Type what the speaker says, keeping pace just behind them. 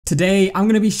Today, I'm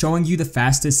going to be showing you the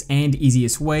fastest and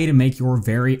easiest way to make your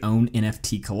very own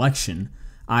NFT collection.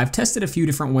 I've tested a few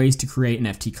different ways to create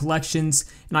NFT collections,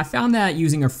 and I found that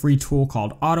using a free tool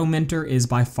called Autominter is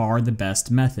by far the best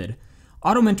method.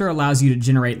 Autominter allows you to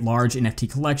generate large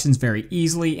NFT collections very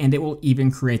easily, and it will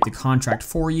even create the contract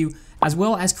for you, as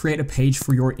well as create a page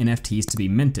for your NFTs to be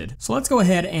minted. So let's go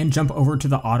ahead and jump over to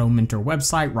the Autominter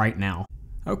website right now.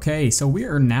 Okay, so we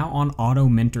are now on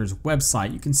Autominter's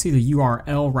website. You can see the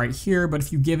URL right here, but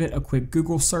if you give it a quick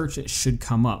Google search, it should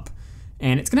come up.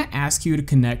 And it's gonna ask you to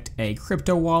connect a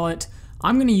crypto wallet.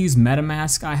 I'm gonna use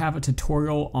MetaMask. I have a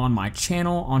tutorial on my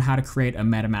channel on how to create a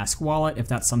MetaMask wallet if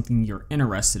that's something you're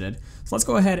interested in. So let's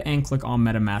go ahead and click on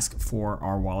MetaMask for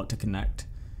our wallet to connect.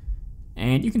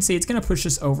 And you can see it's gonna push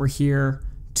us over here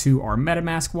to our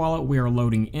MetaMask wallet. We are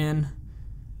loading in,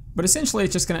 but essentially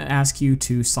it's just gonna ask you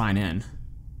to sign in.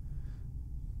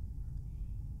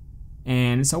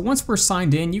 And so once we're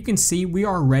signed in, you can see we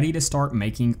are ready to start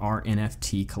making our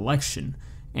NFT collection.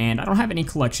 And I don't have any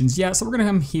collections yet, so we're gonna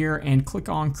come here and click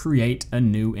on create a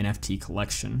new NFT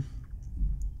collection.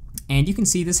 And you can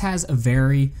see this has a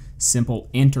very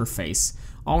simple interface.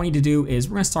 All we need to do is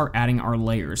we're gonna start adding our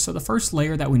layers. So the first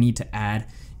layer that we need to add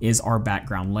is our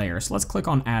background layer. So let's click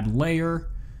on add layer,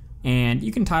 and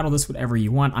you can title this whatever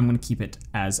you want. I'm gonna keep it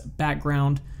as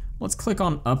background. Let's click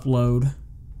on upload.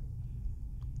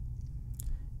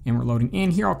 And we're loading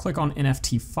in here. I'll click on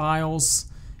NFT files,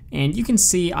 and you can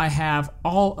see I have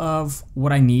all of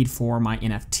what I need for my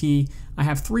NFT. I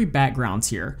have 3 backgrounds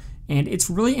here, and it's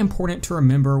really important to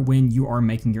remember when you are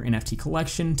making your NFT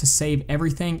collection to save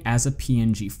everything as a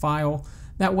PNG file.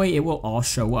 That way it will all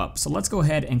show up. So let's go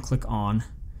ahead and click on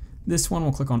this one.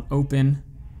 We'll click on open,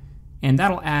 and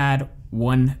that'll add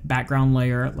 1 background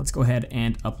layer. Let's go ahead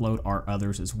and upload our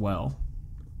others as well.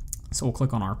 So we'll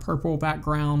click on our purple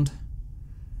background,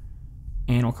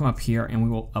 and we'll come up here and we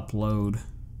will upload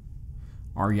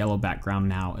our yellow background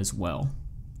now as well.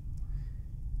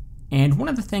 And one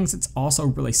of the things that's also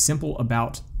really simple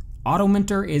about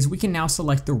Autominter is we can now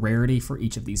select the rarity for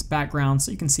each of these backgrounds.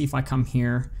 So you can see if I come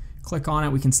here, click on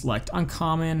it, we can select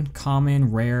uncommon,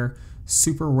 common, rare,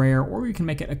 super rare, or we can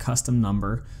make it a custom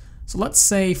number. So let's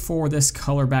say for this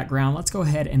color background, let's go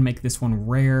ahead and make this one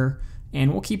rare,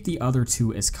 and we'll keep the other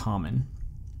 2 as common.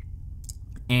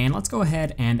 And let's go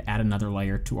ahead and add another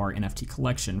layer to our NFT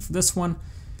collection. For this one,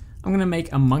 I'm gonna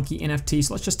make a monkey NFT,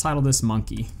 so let's just title this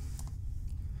monkey.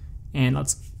 And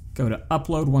let's go to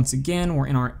upload once again. We're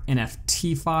in our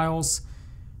NFT files.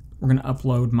 We're gonna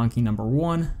upload monkey number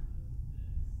 1.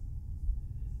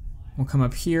 We'll come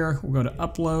up here, we'll go to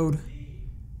upload.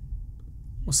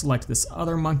 We'll select this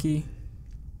other monkey.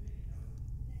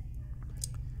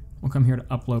 We'll come here to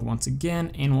upload once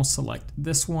again, and we'll select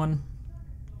this one.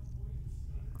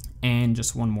 And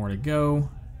just 1 more to go.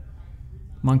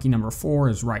 Monkey number 4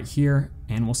 is right here,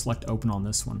 and we'll select open on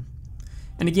this one.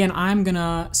 And again, I'm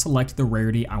gonna select the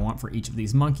rarity I want for each of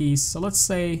these monkeys. So let's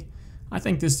say, I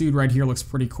think this dude right here looks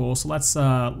pretty cool. So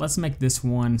let's make this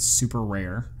one super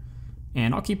rare,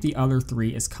 and I'll keep the other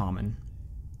 3 as common.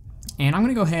 And I'm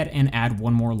gonna go ahead and add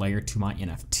 1 more layer to my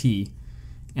NFT,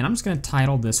 and I'm just gonna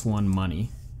title this one money.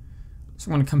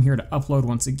 So I'm gonna come here to upload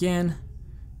once again,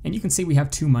 and you can see we have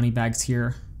 2 money bags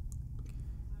here.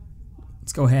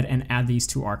 Let's go ahead and add these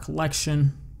to our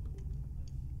collection.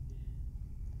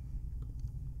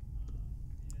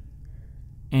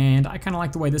 And I kind of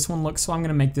like the way this one looks, so I'm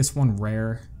gonna make this one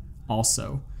rare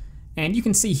also. And you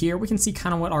can see here, we can see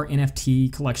kind of what our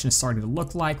NFT collection is starting to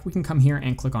look like. We can come here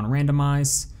and click on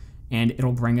randomize, and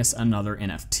it'll bring us another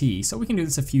NFT. So we can do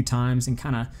this a few times and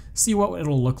kind of see what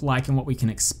it'll look like and what we can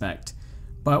expect.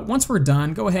 But once we're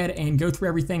done, go ahead and go through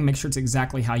everything, make sure it's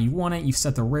exactly how you want it. You've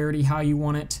set the rarity how you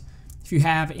want it. If you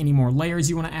have any more layers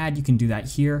you want to add, you can do that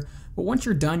here. But once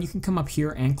you're done, you can come up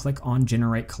here and click on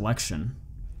Generate Collection.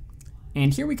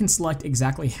 And here we can select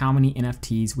exactly how many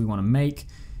NFTs we want to make.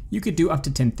 You could do up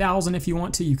to 10,000 if you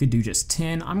want to. You could do just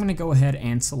 10. I'm going to go ahead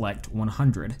and select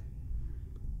 100.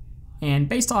 And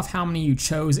based off how many you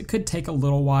chose, it could take a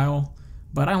little while,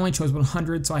 but I only chose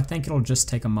 100, so I think it'll just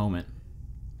take a moment.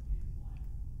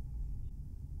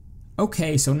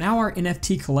 Okay, so now our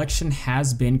NFT collection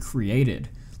has been created.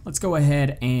 Let's go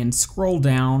ahead and scroll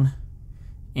down,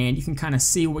 and you can kind of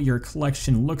see what your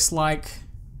collection looks like.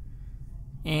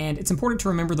 And it's important to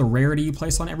remember the rarity you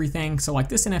place on everything. So like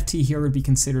this NFT here would be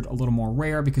considered a little more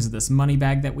rare because of this money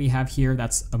bag that we have here.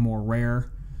 That's a more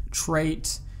rare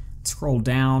trait. Scroll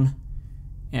down,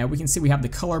 and we can see we have the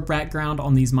color background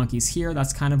on these monkeys here.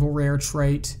 That's kind of a rare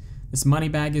trait. This money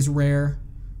bag is rare.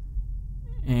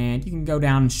 And you can go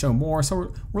down and show more.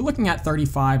 So we're looking at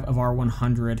 35 of our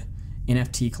 100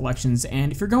 NFT collections.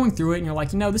 And if you're going through it and you're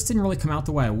like, this didn't really come out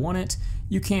the way I want it,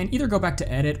 you can either go back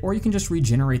to edit or you can just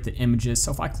regenerate the images.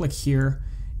 So if I click here,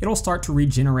 it'll start to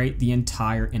regenerate the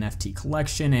entire NFT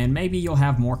collection, and maybe you'll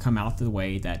have more come out the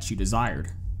way that you desired.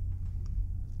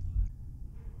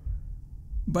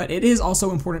 But it is also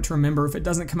important to remember, if it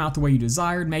doesn't come out the way you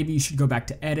desired, maybe you should go back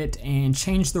to edit and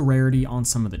change the rarity on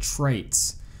some of the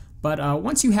traits. But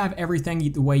once you have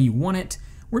everything the way you want it,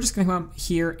 we're just going to come up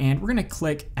here and we're going to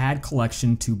click Add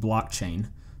Collection to Blockchain.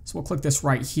 So we'll click this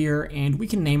right here and we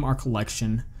can name our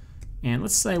collection. And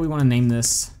let's say we want to name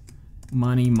this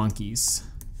Money Monkeys.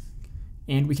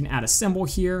 And we can add a symbol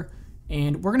here,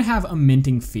 and we're going to have a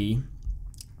minting fee.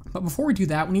 But before we do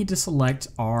that, we need to select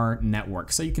our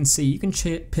network. So you can see you can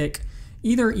pick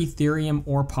either Ethereum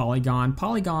or Polygon.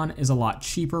 Polygon is a lot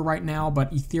cheaper right now,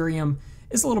 but Ethereum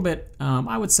is a little bit,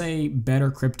 I would say,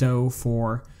 better crypto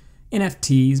for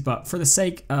NFTs. But for the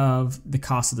sake of the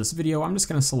cost of this video, I'm just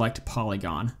going to select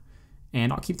Polygon.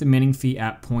 And I'll keep the minting fee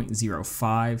at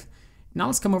 0.05. Now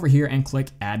let's come over here and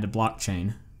click Add to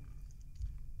Blockchain.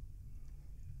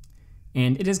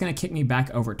 And it is going to kick me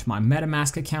back over to my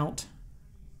MetaMask account.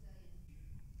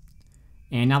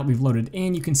 And now that we've loaded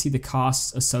in, you can see the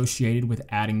costs associated with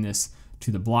adding this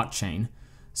to the blockchain.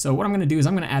 So what I'm going to do is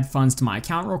I'm going to add funds to my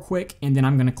account real quick, and then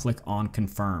I'm going to click on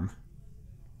Confirm.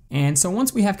 And so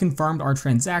once we have confirmed our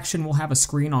transaction, we'll have a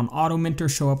screen on Autominter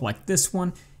show up like this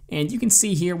one. And you can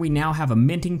see here we now have a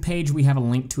minting page. We have a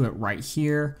link to it right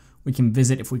here. We can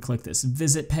visit if we click this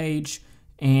visit page.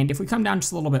 And if we come down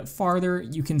just a little bit farther,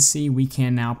 you can see we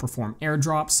can now perform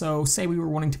airdrops. So say we were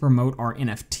wanting to promote our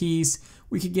NFTs,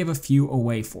 we could give a few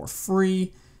away for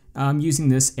free using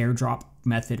this airdrop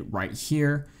method right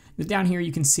here. And down here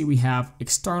you can see we have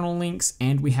external links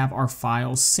and we have our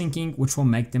files syncing, which will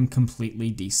make them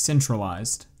completely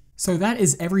decentralized. So that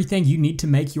is everything you need to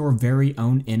make your very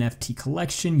own NFT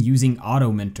collection using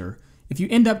Autominter. If you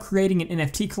end up creating an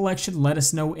NFT collection, let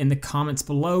us know in the comments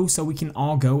below so we can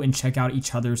all go and check out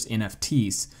each other's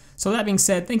NFTs. So that being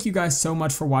said, thank you guys so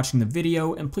much for watching the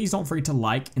video, and please don't forget to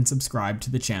like and subscribe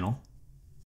to the channel.